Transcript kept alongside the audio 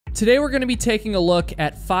Today we're going to be taking a look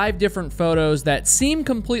at 5 different photos that seem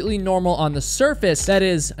completely normal on the surface. That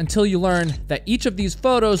is, until you learn that each of these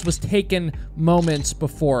photos was taken moments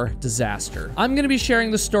before disaster. I'm going to be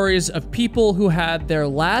sharing the stories of people who had their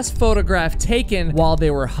last photograph taken while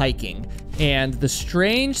they were hiking. And the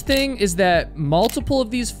strange thing is that multiple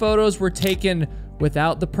of these photos were taken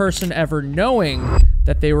without the person ever knowing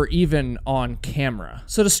that they were even on camera.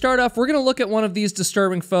 So to start off, we're gonna look at one of these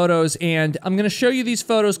disturbing photos, and I'm gonna show you these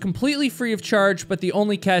photos completely free of charge, but the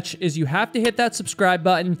only catch is you have to hit that subscribe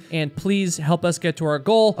button, and please help us get to our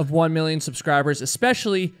goal of 1 million subscribers,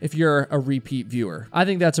 especially if you're a repeat viewer. I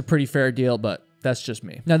think that's a pretty fair deal, but that's just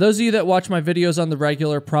me. Now, those of you that watch my videos on the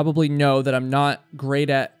regular probably know that I'm not great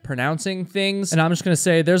at pronouncing things, and I'm just gonna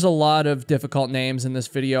say there's a lot of difficult names in this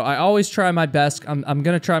video. I always try my best. I'm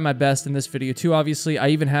gonna try my best in this video too, obviously. I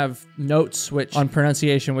even have notes on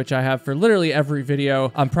pronunciation, which I have for literally every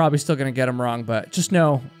video. I'm probably still gonna get them wrong, but just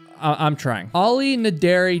know I'm trying. Ali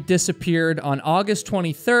Naderi disappeared on August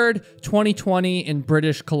 23rd, 2020 in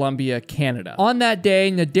British Columbia, Canada. On that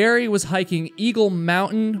day, Naderi was hiking Eagle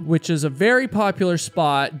Mountain, which is a very popular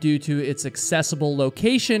spot due to its accessible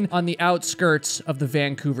location on the outskirts of the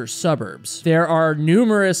Vancouver suburbs. There are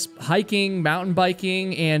numerous hiking, mountain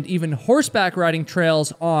biking, and even horseback riding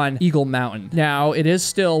trails on Eagle Mountain. Now, it is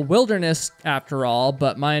still wilderness after all,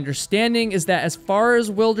 but my understanding is that as far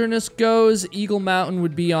as wilderness goes, Eagle Mountain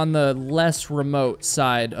would be on the less remote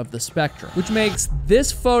side of the spectrum, which makes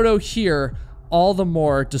this photo here all the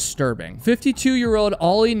more disturbing. 52-year-old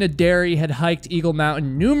Ali Naderi had hiked Eagle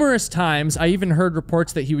Mountain numerous times. I even heard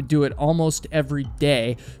reports that he would do it almost every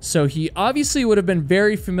day, so he obviously would have been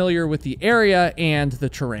very familiar with the area and the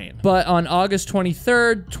terrain. But on August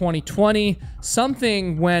 23rd, 2020,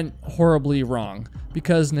 something went horribly wrong,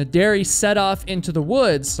 because Naderi set off into the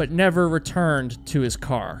woods but never returned to his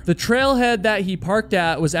car. The trailhead that he parked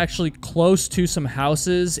at was actually close to some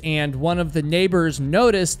houses, and one of the neighbors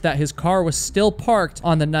noticed that his car was still parked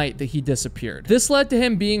on the night that he disappeared. This led to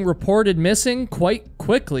him being reported missing quite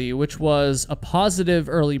quickly, which was a positive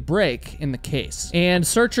early break in the case. And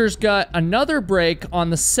searchers got another break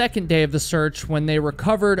on the second day of the search when they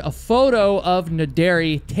recovered a photo of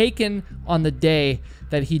Naderi taken on the day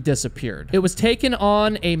that he disappeared. It was taken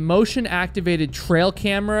on a motion-activated trail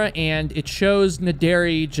camera, and it shows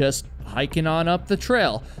Naderi just hiking on up the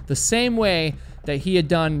trail, the same way that he had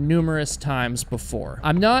done numerous times before.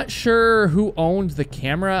 I'm not sure who owned the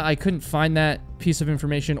camera. I couldn't find that piece of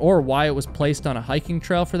information or why it was placed on a hiking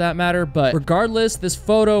trail for that matter, but regardless, this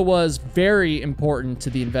photo was very important to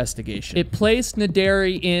the investigation. It placed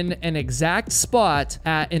Naderi in an exact spot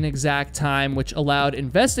at an exact time, which allowed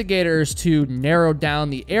investigators to narrow down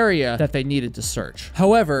the area that they needed to search.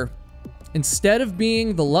 However, instead of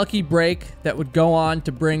being the lucky break that would go on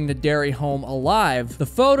to bring Naderi home alive, the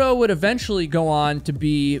photo would eventually go on to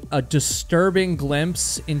be a disturbing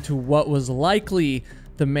glimpse into what was likely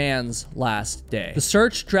the man's last day. The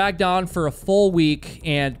search dragged on for a full week,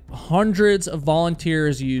 and hundreds of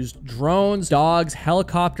volunteers used drones, dogs,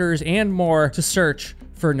 helicopters, and more to search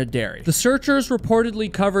for Naderi. The searchers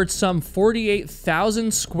reportedly covered some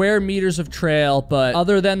 48,000 square meters of trail, but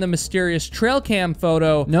other than the mysterious trail cam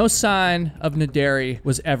photo, no sign of Naderi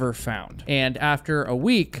was ever found. And after a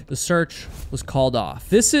week, the search was called off.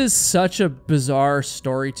 This is such a bizarre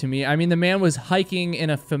story to me. I mean, the man was hiking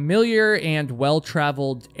in a familiar and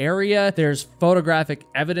well-traveled area. There's photographic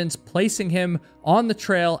evidence placing him on the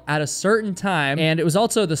trail at a certain time, and it was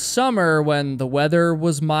also the summer when the weather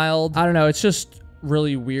was mild. I don't know, it's just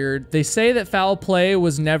really weird. They say that foul play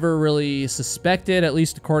was never really suspected, at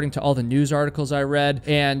least according to all the news articles I read,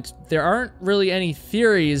 and there aren't really any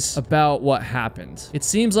theories about what happened. It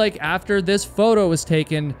seems like after this photo was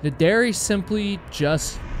taken, Naderi simply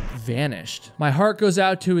just vanished. My heart goes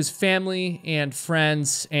out to his family and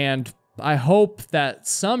friends, and I hope that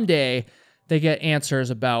someday they get answers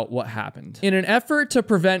about what happened. In an effort to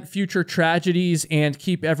prevent future tragedies and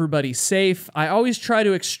keep everybody safe, I always try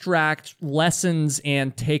to extract lessons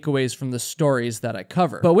and takeaways from the stories that I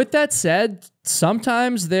cover. But with that said,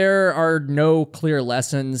 sometimes there are no clear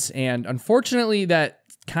lessons, and unfortunately that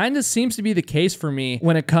kind of seems to be the case for me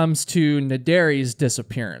when it comes to Naderi's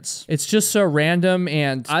disappearance. It's just so random,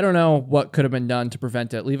 and I don't know what could have been done to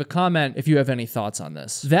prevent it. Leave a comment if you have any thoughts on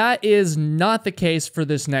this. That is not the case for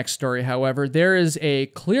this next story, however. There is a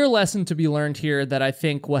clear lesson to be learned here that I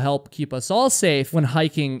think will help keep us all safe when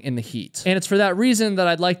hiking in the heat. And it's for that reason that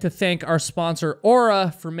I'd like to thank our sponsor,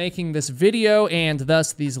 Aura, for making this video and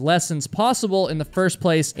thus these lessons possible in the first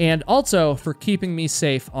place, and also for keeping me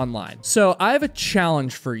safe online. So I have a challenge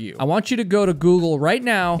challenge for you. I want you to go to Google right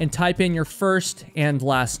now and type in your first and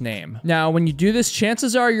last name. Now, when you do this,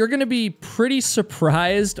 chances are you're going to be pretty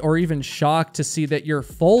surprised or even shocked to see that your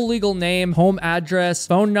full legal name, home address,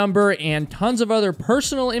 phone number, and tons of other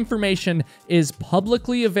personal information is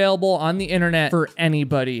publicly available on the internet for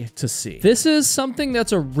anybody to see. This is something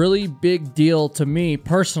that's a really big deal to me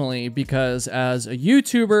personally, because as a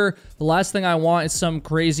YouTuber, the last thing I want is some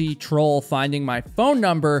crazy troll finding my phone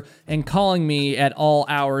number and calling me at all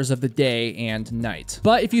hours of the day and night.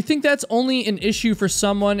 But if you think that's only an issue for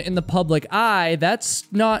someone in the public eye,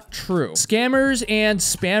 that's not true. Scammers and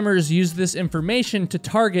spammers use this information to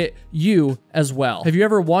target you as well. Have you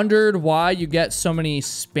ever wondered why you get so many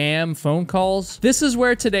spam phone calls? This is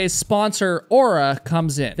where today's sponsor, Aura,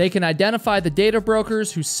 comes in. They can identify the data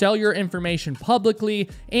brokers who sell your information publicly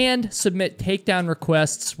and submit takedown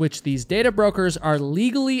requests, which these data brokers are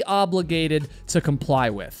legally obligated to comply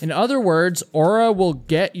with. In other words, Aura will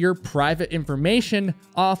get your private information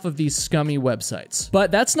off of these scummy websites.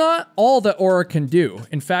 But that's not all that Aura can do.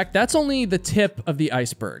 In fact, that's only the tip of the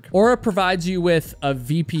iceberg. Aura provides you with a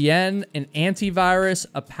VPN, an antivirus,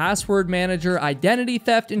 a password manager, identity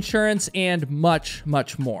theft insurance, and much,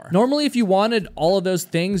 much more. Normally, if you wanted all of those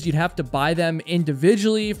things, you'd have to buy them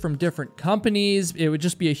individually from different companies. It would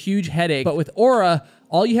just be a huge headache. But with Aura,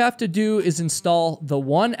 all you have to do is install the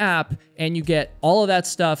one app and you get all of that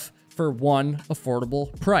stuff for one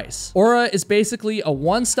affordable price. Aura is basically a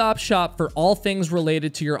one-stop shop for all things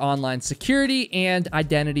related to your online security and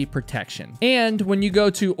identity protection. And when you go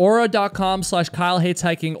to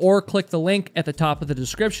aura.com/KyleHatesHiking or click the link at the top of the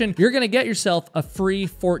description, you're gonna get yourself a free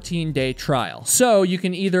 14-day trial. So you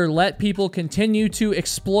can either let people continue to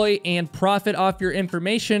exploit and profit off your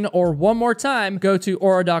information, or one more time, go to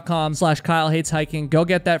aura.com/KyleHatesHiking, go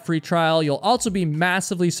get that free trial. You'll also be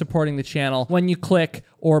massively supporting the channel when you click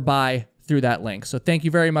or buy through that link. So thank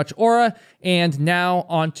you very much, Aura. And now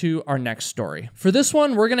on to our next story. For this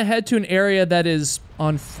one, we're gonna head to an area that is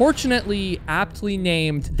unfortunately aptly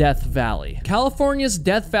named Death Valley. California's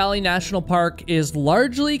Death Valley National Park is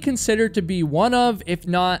largely considered to be one of, if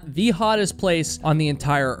not the hottest place on the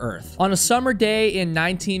entire Earth. On a summer day in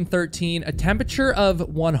 1913, a temperature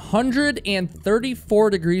of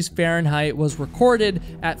 134 degrees Fahrenheit was recorded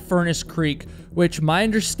at Furnace Creek, which my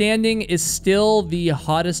understanding is still the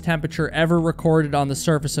hottest temperature ever recorded on the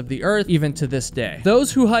surface of the Earth, even to this day.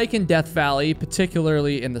 Those who hike in Death Valley,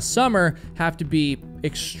 particularly in the summer, have to be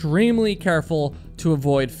extremely careful to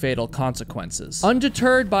avoid fatal consequences.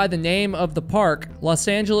 Undeterred by the name of the park, Los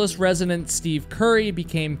Angeles resident Steve Curry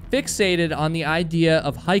became fixated on the idea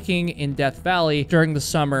of hiking in Death Valley during the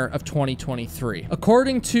summer of 2023.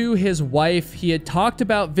 According to his wife, he had talked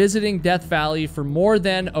about visiting Death Valley for more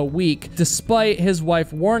than a week, despite his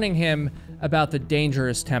wife warning him about the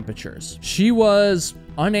dangerous temperatures. She was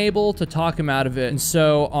unable to talk him out of it, and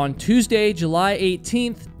so on Tuesday, July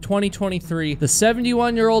 18th, 2023, the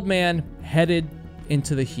 71-year-old man headed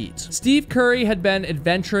into the heat. Steve Curry had been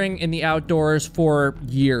adventuring in the outdoors for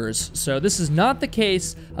years, so this is not the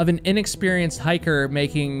case of an inexperienced hiker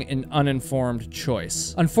making an uninformed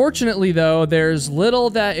choice. Unfortunately, though, there's little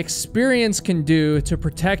that experience can do to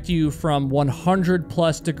protect you from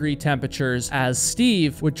 100+ degree temperatures, as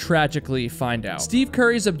Steve would tragically find out. Steve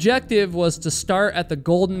Curry's objective was to start at the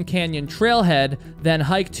Golden Canyon trailhead, then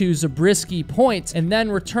hike to Zabriskie Point, and then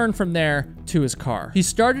return from there to his car. He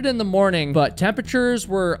started in the morning, but temperatures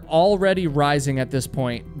were already rising at this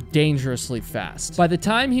point dangerously fast. By the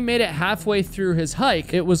time he made it halfway through his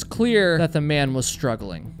hike, it was clear that the man was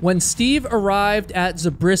struggling. When Steve arrived at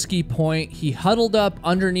Zabriskie Point, he huddled up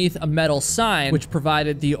underneath a metal sign, which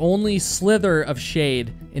provided the only slither of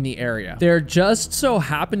shade in the area. There just so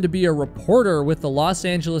happened to be a reporter with the Los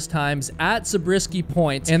Angeles Times at Zabriskie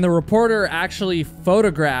Point, and the reporter actually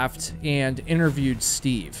photographed and interviewed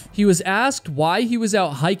Steve. He was asked why he was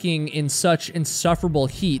out hiking in such insufferable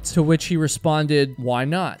heat, to which he responded, "Why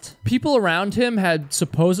not?" People around him had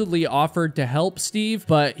supposedly offered to help Steve,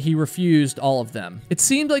 but he refused all of them. It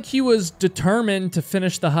seemed like he was determined to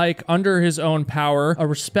finish the hike under his own power, a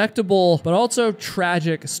respectable but also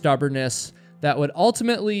tragic stubbornness that would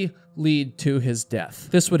ultimately lead to his death.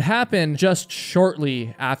 This would happen just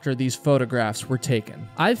shortly after these photographs were taken.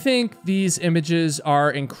 I think these images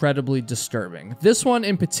are incredibly disturbing. This one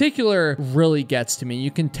in particular really gets to me.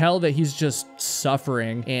 You can tell that he's just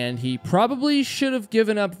suffering, and he probably should have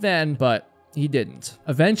given up then, but he didn't.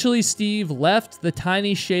 Eventually, Steve left the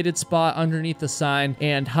tiny shaded spot underneath the sign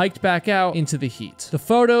and hiked back out into the heat. The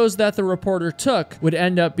photos that the reporter took would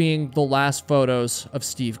end up being the last photos of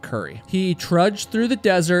Steve Curry. He trudged through the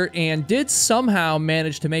desert and did somehow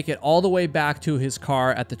manage to make it all the way back to his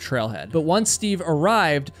car at the trailhead. But once Steve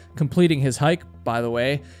arrived, completing his hike, by the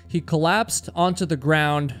way, he collapsed onto the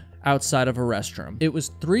ground outside of a restroom. It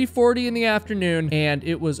was 3:40 in the afternoon and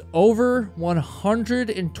it was over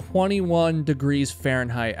 121 degrees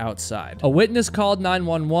Fahrenheit outside. A witness called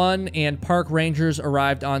 911 and park rangers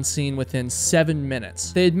arrived on scene within 7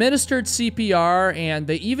 minutes. They administered CPR and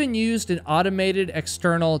they even used an automated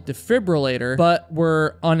external defibrillator, but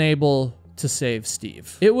were unable to save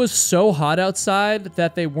Steve. It was so hot outside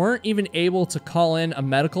that they weren't even able to call in a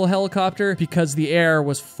medical helicopter because the air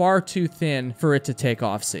was far too thin for it to take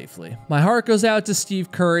off safely. My heart goes out to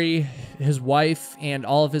Steve Curry, his wife, and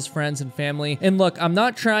all of his friends and family. And look, I'm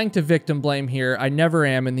not trying to victim blame here. I never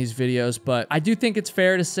am in these videos, but I do think it's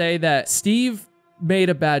fair to say that Steve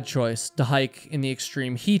made a bad choice to hike in the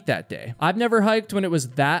extreme heat that day. I've never hiked when it was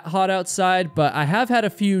that hot outside, but I have had a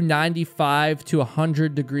few 95 to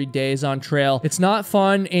 100 degree days on trail. It's not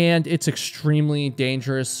fun and it's extremely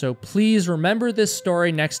dangerous. So please remember this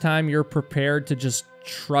story next time you're prepared to just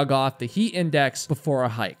shrug off the heat index before a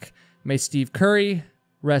hike. May Steve Curry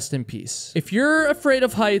rest in peace. If you're afraid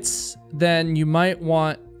of heights, then you might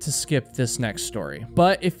want to skip this next story.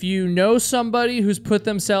 But if you know somebody who's put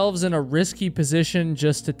themselves in a risky position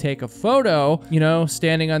just to take a photo, you know,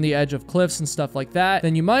 standing on the edge of cliffs and stuff like that,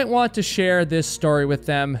 then you might want to share this story with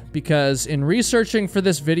them, because in researching for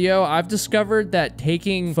this video, I've discovered that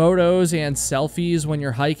taking photos and selfies when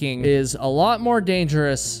you're hiking is a lot more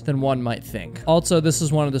dangerous than one might think. Also, this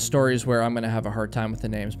is one of the stories where I'm gonna have a hard time with the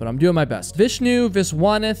names, but I'm doing my best. Vishnu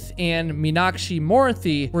Viswanath and Meenakshi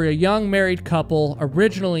Morathi were a young married couple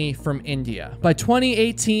originally from India. By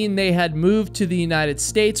 2018, they had moved to the United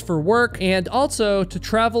States for work and also to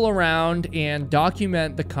travel around and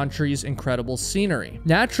document the country's incredible scenery.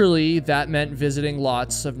 Naturally, that meant visiting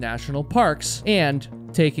lots of national parks and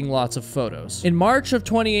taking lots of photos. In March of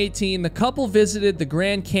 2018, the couple visited the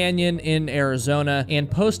Grand Canyon in Arizona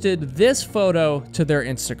and posted this photo to their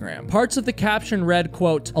Instagram. Parts of the caption read,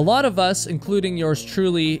 quote, "A lot of us, including yours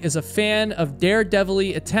truly, is a fan of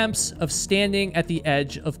daredevil-y attempts of standing at the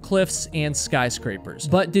edge of cliffs and skyscrapers.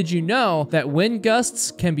 But did you know that wind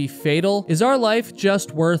gusts can be fatal? Is our life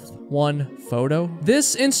just worth one photo?"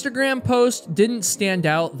 This Instagram post didn't stand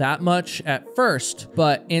out that much at first,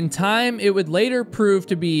 but in time, it would later prove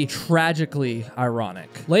to be tragically ironic.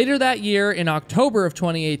 Later that year, in October of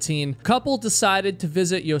 2018, the couple decided to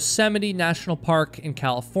visit Yosemite National Park in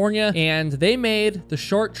California, and they made the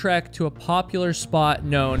short trek to a popular spot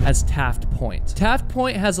known as Taft Point. Taft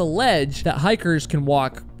Point has a ledge that hikers can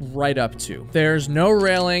walk right up to. There's no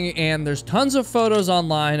railing, and there's tons of photos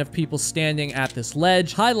online of people standing at this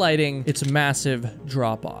ledge, highlighting its massive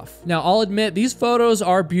drop-off. Now, I'll admit, these photos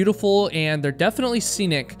are beautiful and they're definitely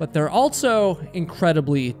scenic, but they're also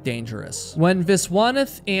incredibly dangerous. When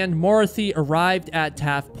Viswanath and Morathi arrived at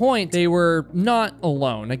Taft Point, they were not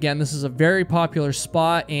alone. Again, this is a very popular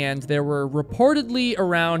spot, and there were reportedly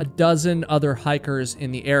around a dozen other hikers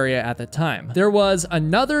in the area at the time. There was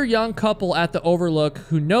another young couple at the overlook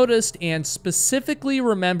who noticed and specifically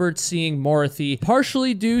remembered seeing Morathi,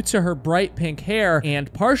 partially due to her bright pink hair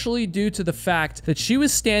and partially due to the fact that she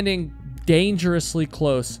was standing dangerously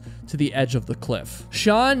close to the edge of the cliff.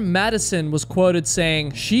 Sean Madison was quoted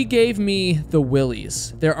saying, "She gave me the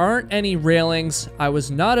willies. There aren't any railings. I was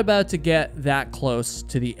not about to get that close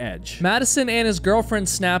to the edge." Madison and his girlfriend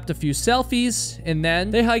snapped a few selfies, and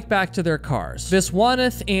then they hiked back to their cars.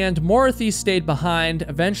 Viswanath and Morathi stayed behind,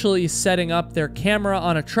 eventually setting up their camera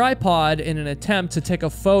on a tripod in an attempt to take a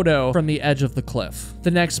photo from the edge of the cliff.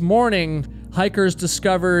 The next morning, hikers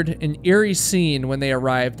discovered an eerie scene when they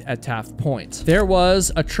arrived at Taft Point. There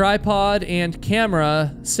was a tripod and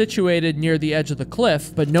camera situated near the edge of the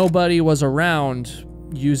cliff, but nobody was around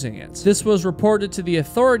using it. This was reported to the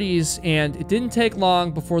authorities, and it didn't take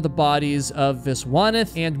long before the bodies of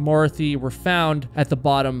Viswanath and Morathi were found at the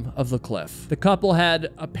bottom of the cliff. The couple had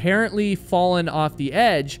apparently fallen off the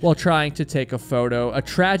edge while trying to take a photo, a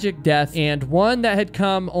tragic death, and one that had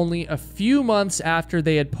come only a few months after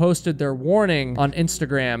they had posted their warning on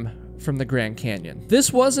Instagram from the Grand Canyon.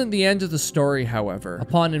 This wasn't the end of the story, however.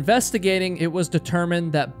 Upon investigating, it was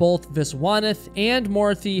determined that both Viswanath and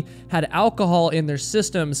Morthy had alcohol in their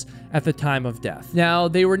systems at the time of death. Now,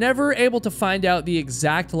 they were never able to find out the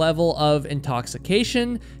exact level of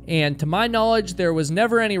intoxication, and to my knowledge, there was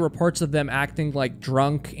never any reports of them acting like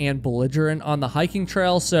drunk and belligerent on the hiking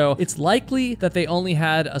trail, so it's likely that they only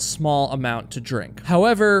had a small amount to drink.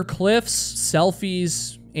 However, cliffs,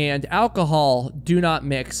 selfies, and alcohol do not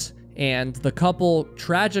mix, and the couple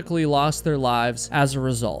tragically lost their lives as a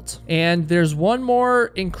result. And there's one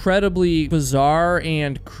more incredibly bizarre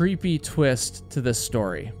and creepy twist to this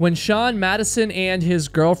story. When Sean Madison and his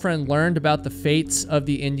girlfriend learned about the fates of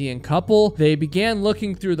the Indian couple, they began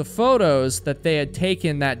looking through the photos that they had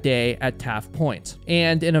taken that day at Taft Point.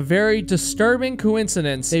 And in a very disturbing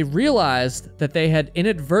coincidence, they realized that they had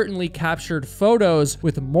inadvertently captured photos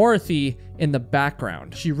with Morthy in the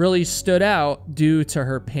background. She really stood out due to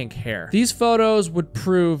her pink hair. These photos would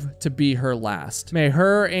prove to be her last. May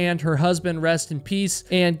her and her husband rest in peace.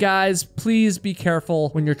 And guys, please be careful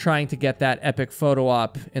when you're trying to get that epic photo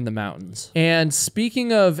op in the mountains. And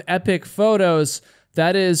speaking of epic photos,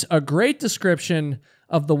 that is a great description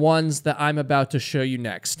of the ones that I'm about to show you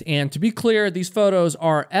next. And to be clear, these photos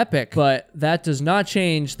are epic, but that does not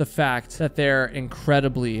change the fact that they're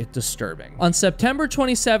incredibly disturbing. On September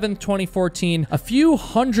 27, 2014, a few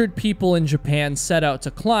hundred people in Japan set out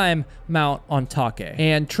to climb Mount Ontake.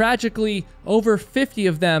 And tragically, over 50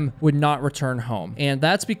 of them would not return home. And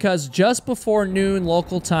that's because just before noon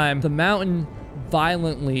local time, the mountain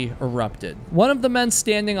violently erupted. One of the men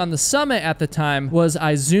standing on the summit at the time was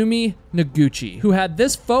Izumi Noguchi, who had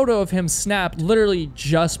this photo of him snapped literally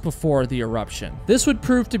just before the eruption. This would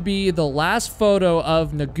prove to be the last photo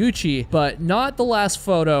of Noguchi, but not the last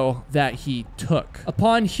photo that he took.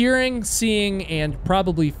 Upon hearing, seeing, and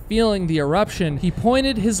probably feeling the eruption, he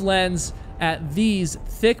pointed his lens at these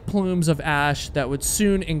thick plumes of ash that would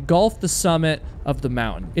soon engulf the summit of the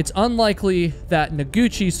mountain. It's unlikely that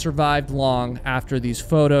Noguchi survived long after these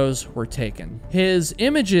photos were taken. His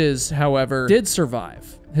images, however, did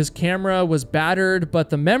survive. His camera was battered, but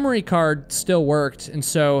the memory card still worked, and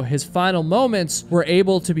so his final moments were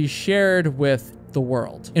able to be shared with the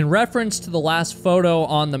world. In reference to the last photo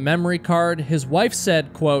on the memory card, his wife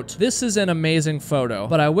said, quote, "This is an amazing photo,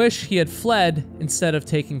 but I wish he had fled instead of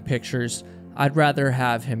taking pictures. I'd rather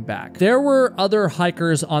have him back." There were other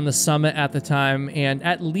hikers on the summit at the time, and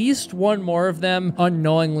at least one more of them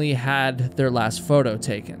unknowingly had their last photo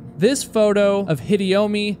taken. This photo of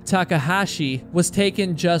Hideyomi Takahashi was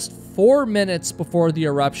taken just 4 minutes before the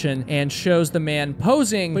eruption and shows the man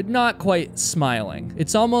posing, but not quite smiling.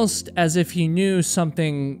 It's almost as if he knew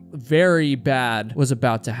something very bad was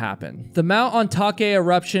about to happen. The Mount Ontake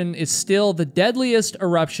eruption is still the deadliest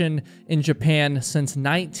eruption in Japan since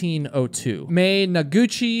 1902. May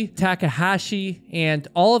Noguchi, Takahashi, and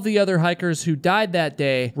all of the other hikers who died that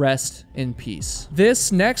day rest in peace.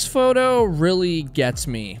 This next photo really gets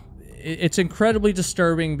me. It's incredibly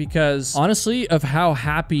disturbing because, honestly, of how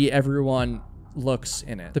happy everyone looks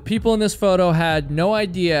in it. The people in this photo had no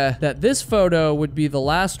idea that this photo would be the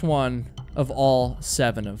last one of all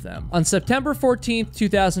 7 of them. On September 14th,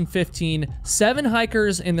 2015, 7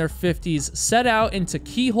 hikers in their 50s set out into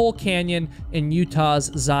Keyhole Canyon in Utah's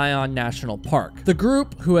Zion National Park. The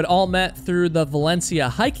group, who had all met through the Valencia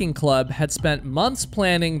Hiking Club, had spent months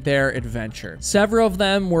planning their adventure. Several of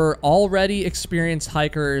them were already experienced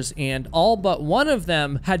hikers, and all but one of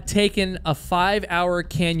them had taken a 5-hour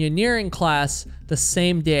canyoneering class the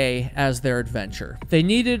same day as their adventure. They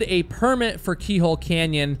needed a permit for Keyhole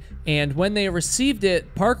Canyon, and when they received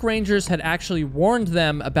it, park rangers had actually warned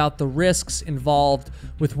them about the risks involved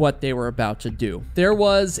with what they were about to do. There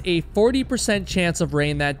was a 40% chance of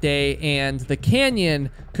rain that day, and the canyon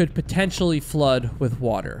could potentially flood with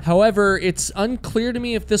water. However, it's unclear to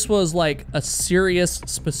me if this was like a serious,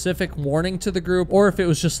 specific warning to the group, or if it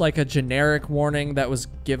was just like a generic warning that was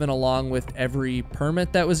given along with every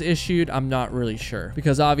permit that was issued. I'm not really sure,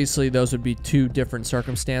 because obviously those would be 2 different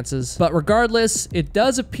circumstances. But regardless, it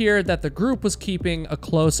does appear that the group was keeping a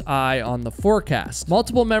close eye on the forecast.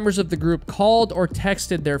 Multiple members of the group called or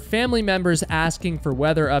texted their family members asking for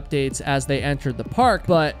weather updates as they entered the park,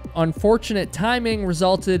 but unfortunate timing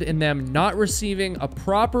resulted in them not receiving a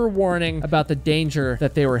proper warning about the danger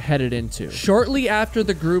that they were headed into. Shortly after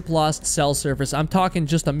the group lost cell service, I'm talking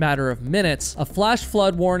just a matter of minutes, a flash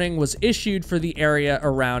flood warning was issued for the area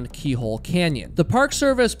around Keyhole Canyon. The Park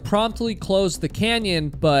Service promptly closed the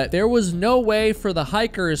canyon, but there was no way for the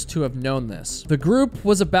hikers to have known this. The group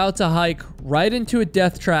was about to hike right into a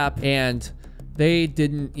death trap, and They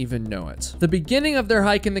didn't even know it. The beginning of their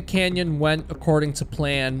hike in the canyon went according to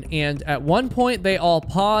plan, and at one point they all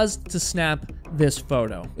paused to snap this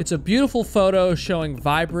photo. It's a beautiful photo showing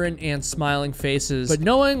vibrant and smiling faces, but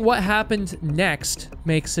knowing what happened next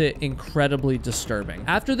makes it incredibly disturbing.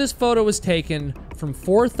 After this photo was taken, from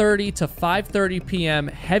 4:30 to 5:30 p.m.,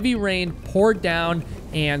 heavy rain poured down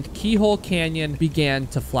and Keyhole Canyon began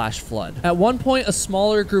to flash flood. At one point, a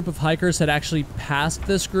smaller group of hikers had actually passed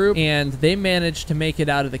this group, and they managed to make it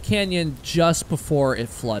out of the canyon just before it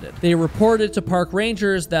flooded. They reported to park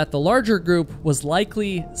rangers that the larger group was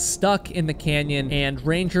likely stuck in the canyon, and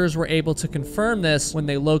rangers were able to confirm this when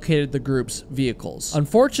they located the group's vehicles.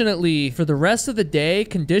 Unfortunately, for the rest of the day,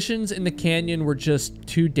 conditions in the canyon were just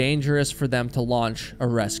too dangerous for them to launch a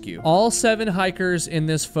rescue. All 7 hikers in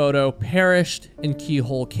this photo perished in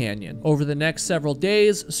Keyhole Canyon. Over the next several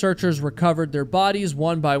days, searchers recovered their bodies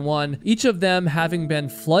one by one, each of them having been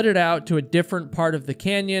flooded out to a different part of the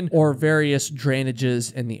canyon or various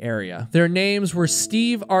drainages in the area. Their names were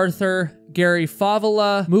Steve Arthur, Gary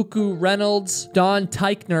Favela, Muku Reynolds, Don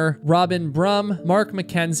Teichner, Robin Brum, Mark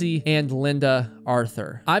McKenzie, and Linda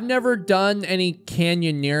Arthur. I've never done any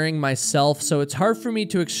canyoneering myself, so it's hard for me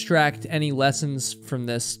to extract any lessons from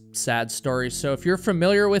this sad story. So if you're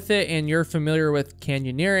familiar with it and you're familiar with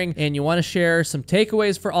canyoneering and you want to share some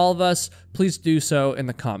takeaways for all of us, please do so in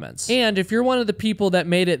the comments. And if you're one of the people that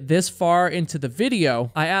made it this far into the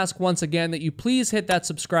video, I ask once again that you please hit that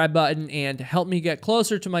subscribe button and help me get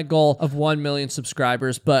closer to my goal of 1 million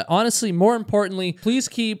subscribers. But honestly, more importantly, please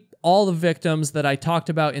keep all the victims that I talked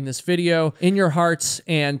about in this video in your hearts,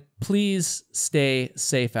 and please stay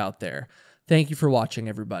safe out there. Thank you for watching,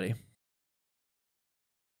 everybody.